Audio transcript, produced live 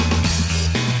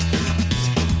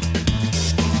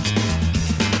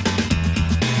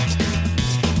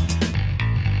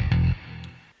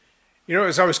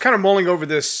As I was kind of mulling over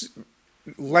this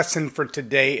lesson for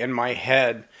today in my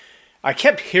head, I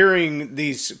kept hearing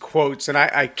these quotes, and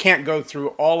I can't go through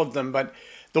all of them, but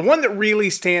the one that really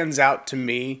stands out to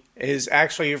me is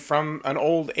actually from an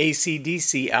old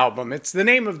AC/DC album. It's the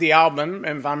name of the album,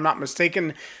 and if I'm not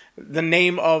mistaken, the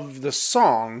name of the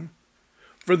song.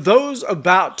 For those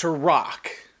about to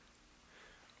rock,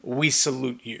 we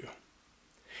salute you.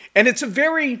 And it's a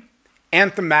very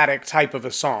anthematic type of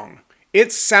a song.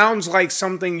 It sounds like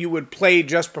something you would play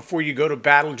just before you go to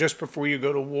battle, just before you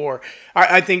go to war.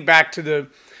 I think back to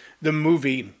the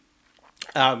movie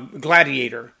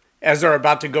Gladiator, as they're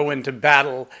about to go into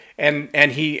battle,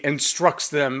 and he instructs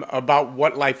them about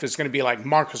what life is going to be like.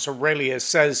 Marcus Aurelius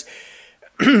says,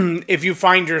 if you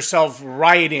find yourself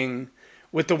riding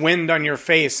with the wind on your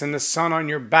face and the sun on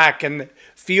your back and the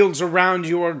fields around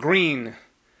you are green,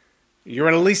 you're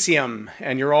in Elysium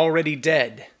and you're already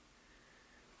dead.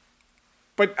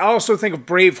 But I also think of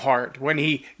Braveheart when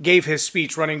he gave his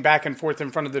speech running back and forth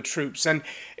in front of the troops. And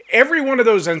every one of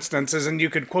those instances, and you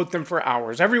could quote them for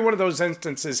hours, every one of those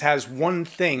instances has one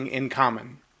thing in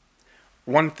common.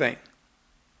 One thing.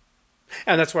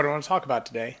 And that's what I want to talk about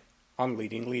today on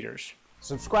Leading Leaders.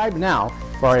 Subscribe now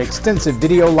for our extensive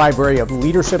video library of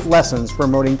leadership lessons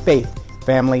promoting faith,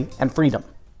 family, and freedom.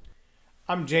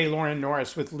 I'm J. Loren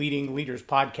Norris with Leading Leaders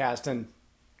Podcast, and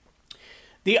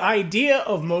the idea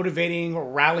of motivating,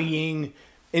 rallying,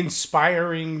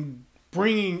 inspiring,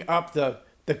 bringing up the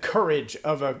courage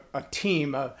of a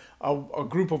team, a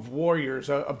group of warriors,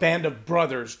 a band of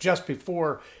brothers just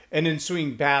before an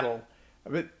ensuing battle.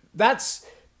 That's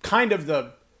kind of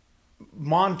the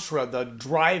mantra, the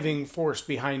driving force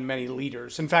behind many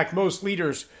leaders. In fact, most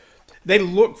leaders, they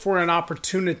look for an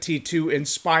opportunity to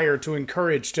inspire, to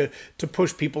encourage, to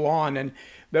push people on. And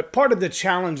but part of the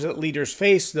challenge that leaders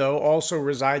face, though, also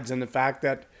resides in the fact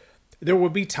that there will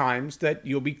be times that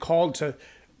you'll be called to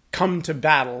come to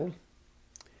battle,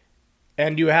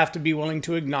 and you have to be willing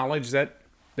to acknowledge that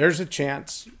there's a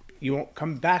chance you won't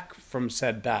come back from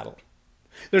said battle.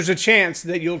 There's a chance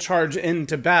that you'll charge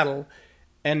into battle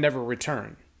and never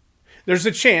return. There's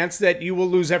a chance that you will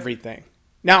lose everything.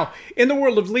 Now, in the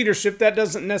world of leadership, that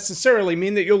doesn't necessarily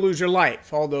mean that you'll lose your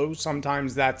life, although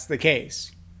sometimes that's the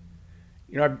case.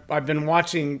 I've been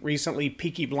watching recently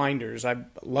Peaky Blinders. I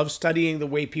love studying the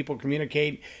way people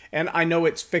communicate, and I know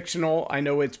it's fictional. I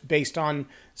know it's based on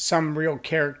some real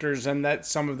characters, and that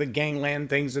some of the gangland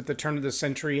things at the turn of the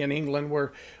century in England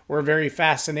were very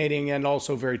fascinating and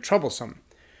also very troublesome.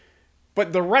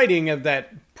 But the writing of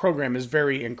that program is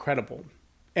very incredible.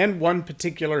 And one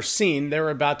particular scene, they're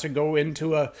about to go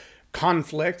into a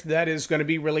conflict that is going to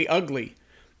be really ugly.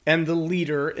 And the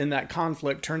leader in that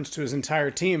conflict turns to his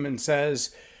entire team and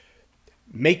says,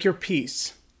 make your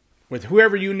peace with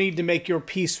whoever you need to make your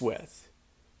peace with,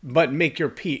 but make your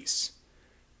peace,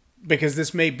 because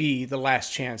this may be the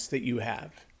last chance that you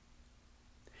have.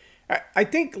 I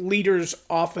think leaders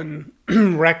often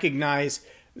recognize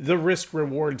the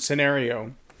risk-reward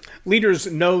scenario.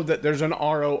 Leaders know that there's an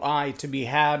ROI to be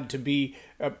had, to be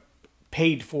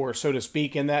paid for, so to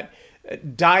speak, and that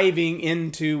diving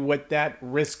into what that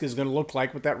risk is going to look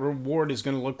like, what that reward is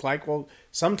going to look like, well,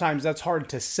 sometimes that's hard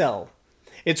to sell.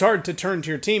 It's hard to turn to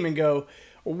your team and go,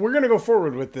 we're going to go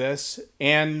forward with this,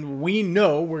 and we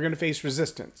know we're going to face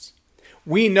resistance.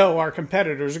 We know our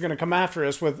competitors are going to come after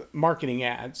us with marketing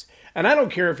ads. And I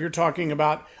don't care if you're talking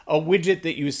about a widget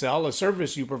that you sell, a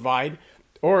service you provide,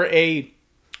 or a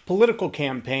political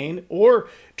campaign, or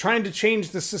trying to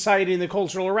change the society and the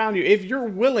culture around you. If you're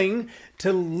willing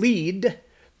to lead,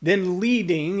 then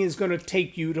leading is going to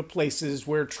take you to places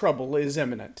where trouble is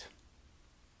imminent.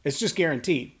 It's just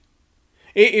guaranteed.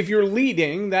 If you're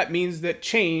leading, that means that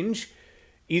change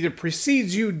either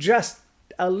precedes you just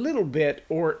a little bit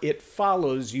or it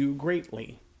follows you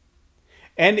greatly.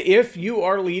 And if you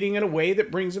are leading in a way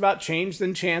that brings about change,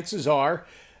 then chances are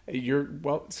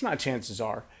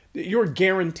you're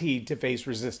guaranteed to face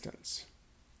resistance.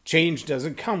 Change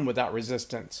doesn't come without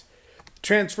resistance.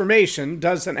 Transformation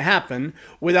doesn't happen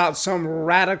without some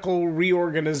radical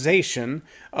reorganization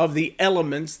of the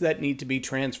elements that need to be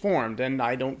transformed. And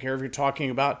I don't care if you're talking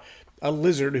about a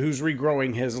lizard who's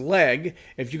regrowing his leg.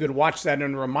 If you could watch that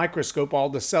under a microscope, all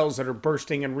the cells that are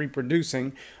bursting and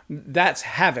reproducing, that's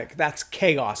havoc, that's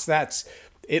chaos,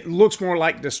 it looks more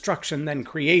like destruction than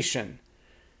creation.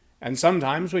 And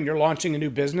sometimes when you're launching a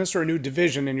new business or a new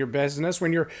division in your business,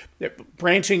 when you're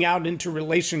branching out into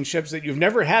relationships that you've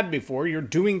never had before, you're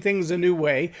doing things a new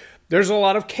way, there's a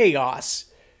lot of chaos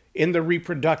in the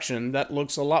reproduction that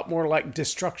looks a lot more like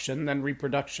destruction than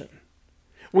reproduction.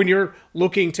 When you're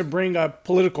looking to bring a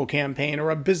political campaign or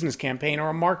a business campaign or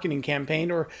a marketing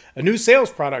campaign or a new sales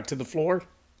product to the floor,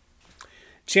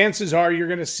 chances are you're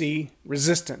going to see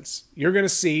resistance. You're going to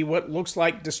see what looks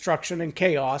like destruction and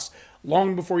chaos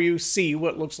long before you see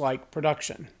what looks like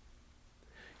production.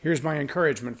 Here's my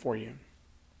encouragement for you.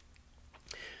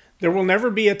 There will never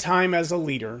be a time as a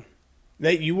leader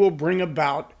that you will bring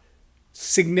about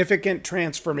significant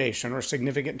transformation or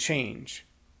significant change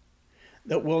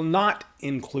that will not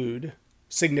include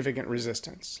significant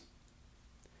resistance.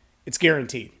 It's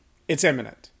guaranteed. It's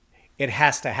imminent. It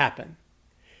has to happen.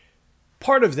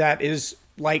 Part of that is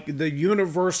like the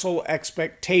universal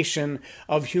expectation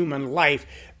of human life,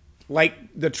 like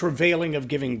the travailing of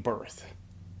giving birth.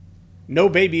 No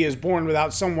baby is born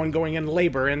without someone going in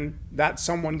labor, and that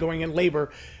someone going in labor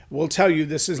will tell you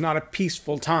this is not a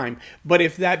peaceful time. But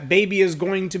if that baby is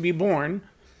going to be born,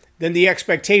 then the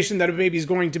expectation that a baby is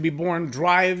going to be born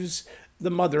drives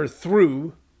the mother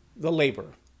through the labor,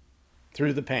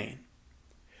 through the pain.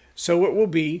 So it will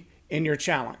be in your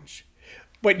challenge.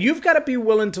 But you've got to be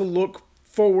willing to look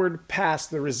forward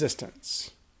past the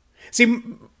resistance. See,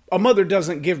 a mother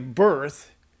doesn't give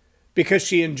birth because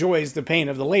she enjoys the pain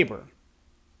of the labor.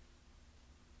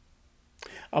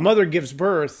 A mother gives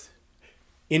birth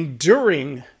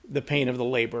enduring the pain of the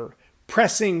labor,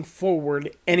 pressing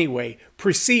forward anyway,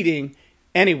 proceeding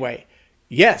anyway.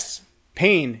 Yes,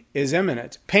 pain is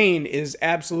imminent. Pain is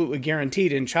absolutely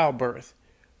guaranteed in childbirth.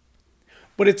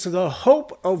 But it's the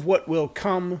hope of what will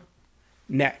come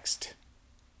next.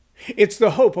 It's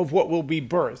the hope of what will be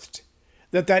birthed,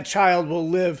 that child will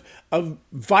live a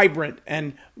vibrant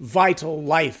and vital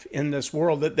life in this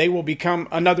world, that they will become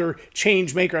another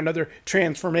change maker, another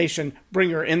transformation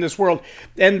bringer in this world.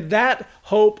 And that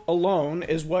hope alone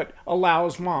is what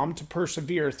allows mom to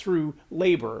persevere through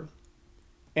labor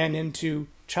and into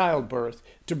childbirth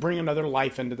to bring another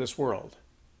life into this world.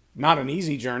 Not an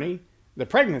easy journey. The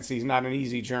pregnancy is not an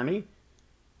easy journey.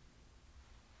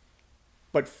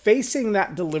 But facing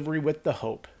that delivery with the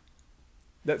hope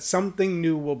that something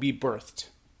new will be birthed.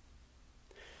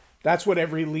 That's what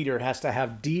every leader has to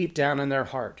have deep down in their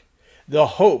heart. The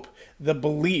hope, the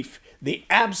belief, the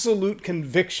absolute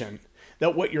conviction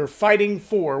that what you're fighting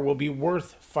for will be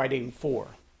worth fighting for.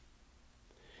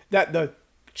 That the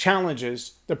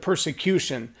challenges, the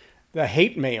persecution, the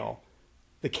hate mail,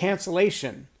 the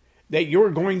cancellation that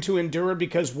you're going to endure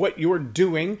because what you're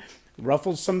doing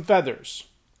ruffles some feathers.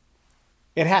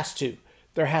 It has to.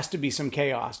 There has to be some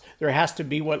chaos. There has to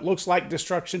be what looks like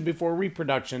destruction before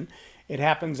reproduction. It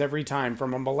happens every time,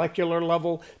 from a molecular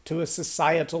level to a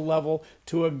societal level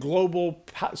to a global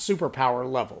superpower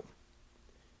level.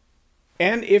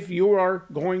 And if you are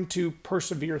going to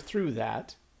persevere through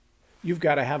that, you've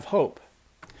got to have hope.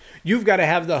 You've got to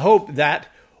have the hope that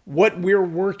what we're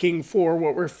working for,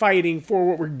 what we're fighting for,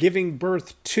 what we're giving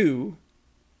birth to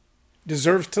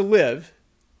deserves to live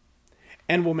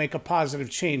and will make a positive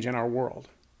change in our world.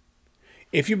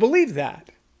 If you believe that,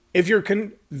 if you're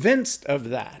convinced of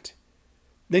that,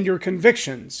 then your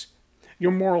convictions,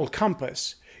 your moral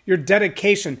compass, your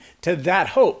dedication to that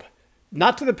hope,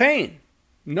 not to the pain.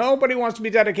 Nobody wants to be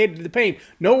dedicated to the pain.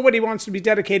 Nobody wants to be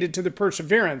dedicated to the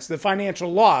perseverance, the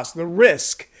financial loss, the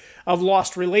risk of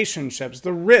lost relationships,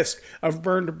 the risk of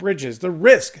burned bridges, the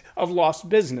risk of lost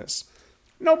business.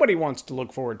 Nobody wants to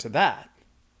look forward to that.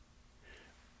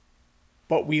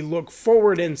 But we look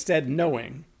forward instead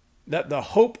knowing that the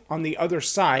hope on the other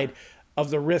side of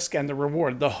the risk and the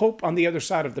reward, the hope on the other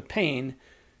side of the pain,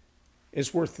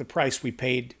 is worth the price we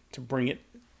paid to bring it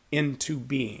into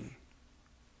being.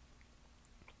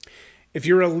 If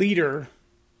you're a leader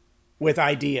with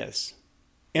ideas,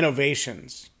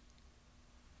 innovations,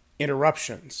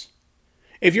 interruptions,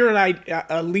 if you're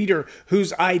a leader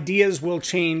whose ideas will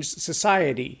change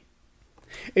society,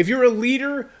 if you're a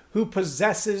leader who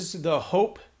possesses the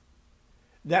hope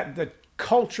that the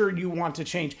culture you want to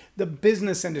change, the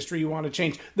business industry you want to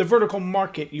change, the vertical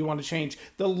market you want to change,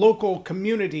 the local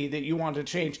community that you want to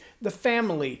change, the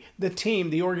family, the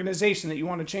team, the organization that you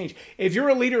want to change. If you're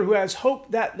a leader who has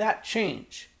hope that that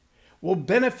change will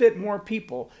benefit more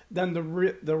people than the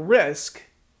risk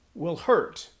will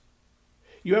hurt,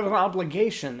 you have an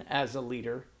obligation as a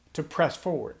leader to press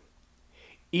forward,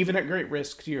 even at great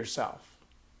risk to yourself.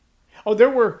 Oh, there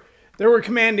were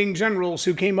commanding generals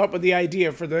who came up with the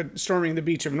idea for the storming the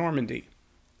beach of Normandy,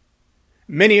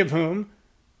 many of whom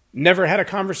never had a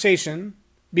conversation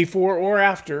before or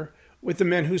after with the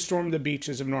men who stormed the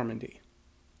beaches of Normandy.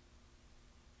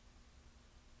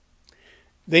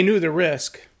 They knew the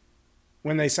risk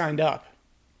when they signed up.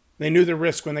 They knew the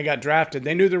risk when they got drafted.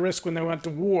 They knew the risk when they went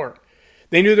to war.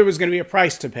 They knew there was going to be a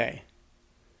price to pay.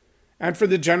 And for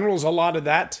the generals, a lot of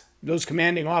that, those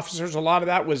commanding officers, a lot of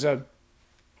that was a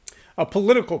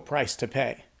political price to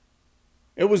pay.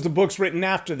 It was the books written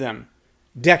after them,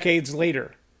 decades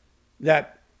later,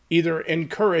 that either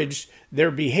encouraged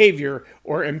their behavior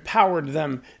or empowered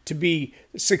them to be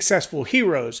successful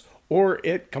heroes, or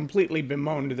it completely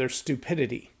bemoaned their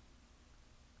stupidity.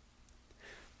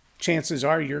 Chances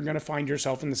are you're going to find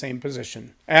yourself in the same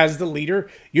position. As the leader,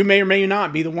 you may or may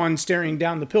not be the one staring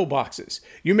down the pillboxes.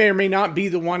 You may or may not be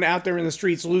the one out there in the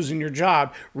streets losing your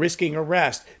job, risking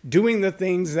arrest, doing the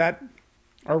things that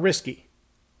are risky.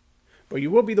 But you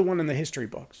will be the one in the history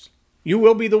books. You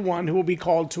will be the one who will be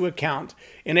called to account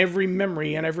in every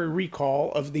memory and every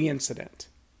recall of the incident.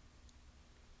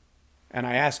 And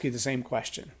I ask you the same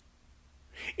question.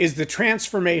 Is the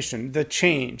transformation, the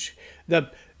change,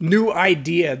 the new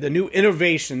idea, the new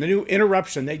innovation, the new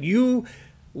interruption that you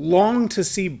long to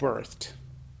see birthed,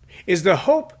 is the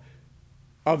hope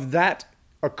of that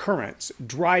occurrence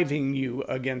driving you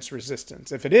against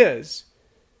resistance? If it is,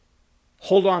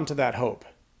 hold on to that hope.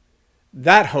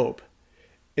 That hope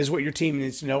is what your team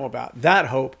needs to know about. That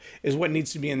hope is what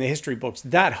needs to be in the history books.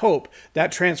 That hope,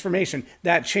 that transformation,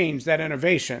 that change, that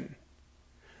innovation,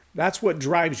 that's what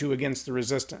drives you against the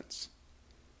resistance.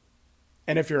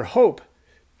 And if your hope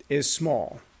is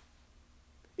small,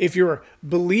 if your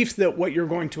belief that what you're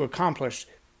going to accomplish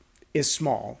is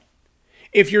small,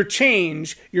 if your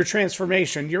change, your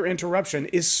transformation, your interruption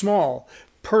is small,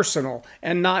 personal,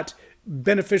 and not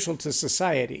beneficial to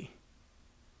society,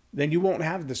 then you won't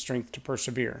have the strength to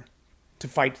persevere, to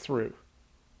fight through.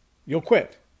 You'll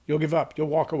quit. You'll give up. You'll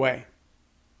walk away.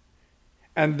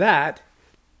 And that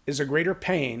is a greater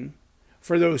pain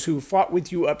for those who fought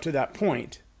with you up to that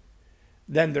point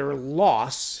than their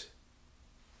loss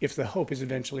if the hope is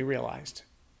eventually realized.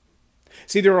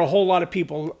 See, there are a whole lot of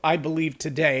people, I believe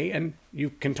today, and you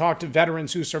can talk to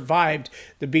veterans who survived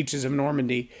the beaches of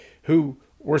Normandy, who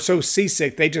were so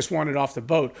seasick they just wanted off the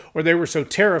boat, or they were so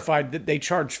terrified that they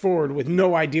charged forward with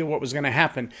no idea what was going to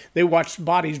happen. They watched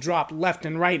bodies drop left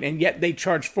and right, and yet they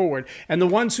charged forward. And the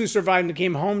ones who survived and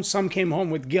came home, some came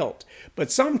home with guilt.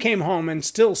 But some came home and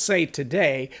still say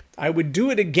today, I would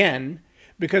do it again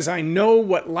because I know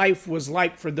what life was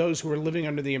like for those who were living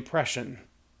under the oppression.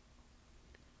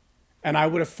 And I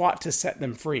would have fought to set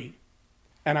them free.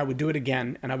 And I would do it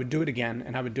again, and I would do it again,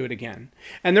 and I would do it again.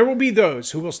 And there will be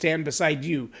those who will stand beside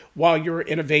you while your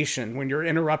innovation, when your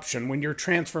interruption, when your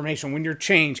transformation, when your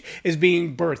change is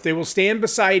being birthed. They will stand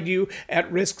beside you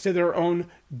at risk to their own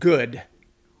good.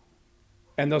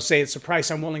 And they'll say, it's a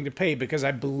price I'm willing to pay because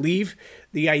I believe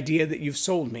the idea that you've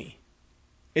sold me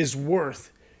is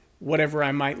worth whatever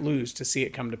I might lose to see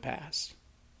it come to pass.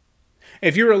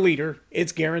 If you're a leader,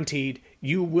 it's guaranteed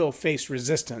you will face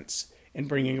resistance in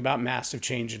bringing about massive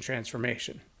change and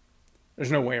transformation.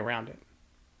 There's no way around it.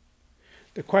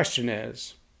 The question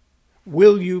is,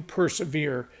 will you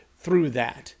persevere through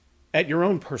that at your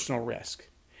own personal risk?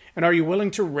 And are you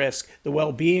willing to risk the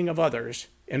well-being of others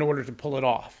in order to pull it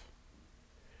off?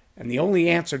 And the only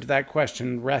answer to that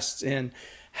question rests in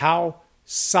how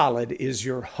solid is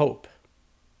your hope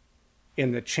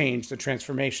in the change, the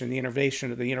transformation, the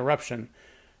innovation, or the interruption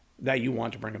that you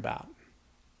want to bring about.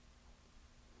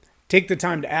 Take the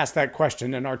time to ask that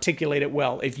question and articulate it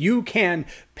well. If you can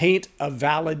paint a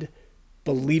valid,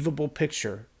 believable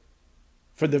picture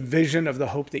for the vision of the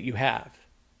hope that you have,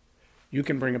 you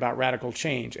can bring about radical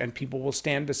change, and people will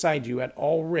stand beside you at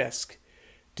all risk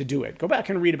to do it. Go back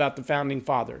and read about the founding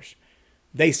fathers.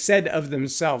 They said of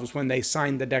themselves when they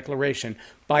signed the Declaration,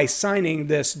 by signing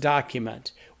this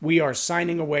document, we are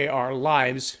signing away our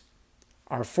lives,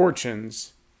 our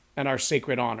fortunes, and our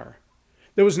sacred honor.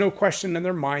 There was no question in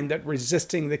their mind that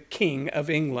resisting the King of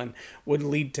England would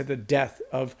lead to the death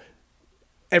of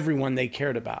everyone they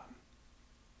cared about.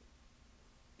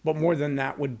 But more than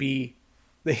that would be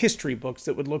the history books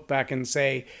that would look back and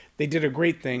say they did a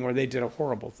great thing or they did a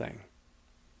horrible thing.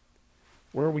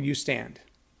 Where will you stand?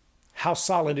 How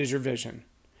solid is your vision?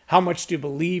 How much do you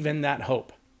believe in that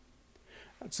hope?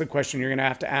 That's the question you're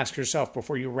going to ask yourself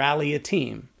before you rally a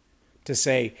team to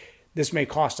say, this may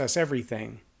cost us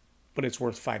everything, but it's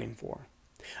worth fighting for.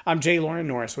 I'm J. Loren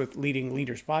Norris with Leading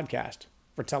Leaders Podcast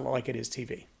for Tell It Like It Is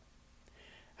TV.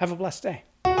 Have a blessed day.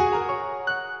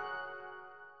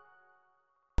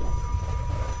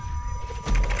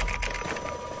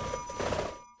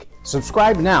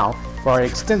 Subscribe now for our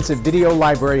extensive video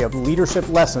library of leadership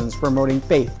lessons promoting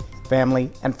faith,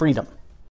 family, and freedom.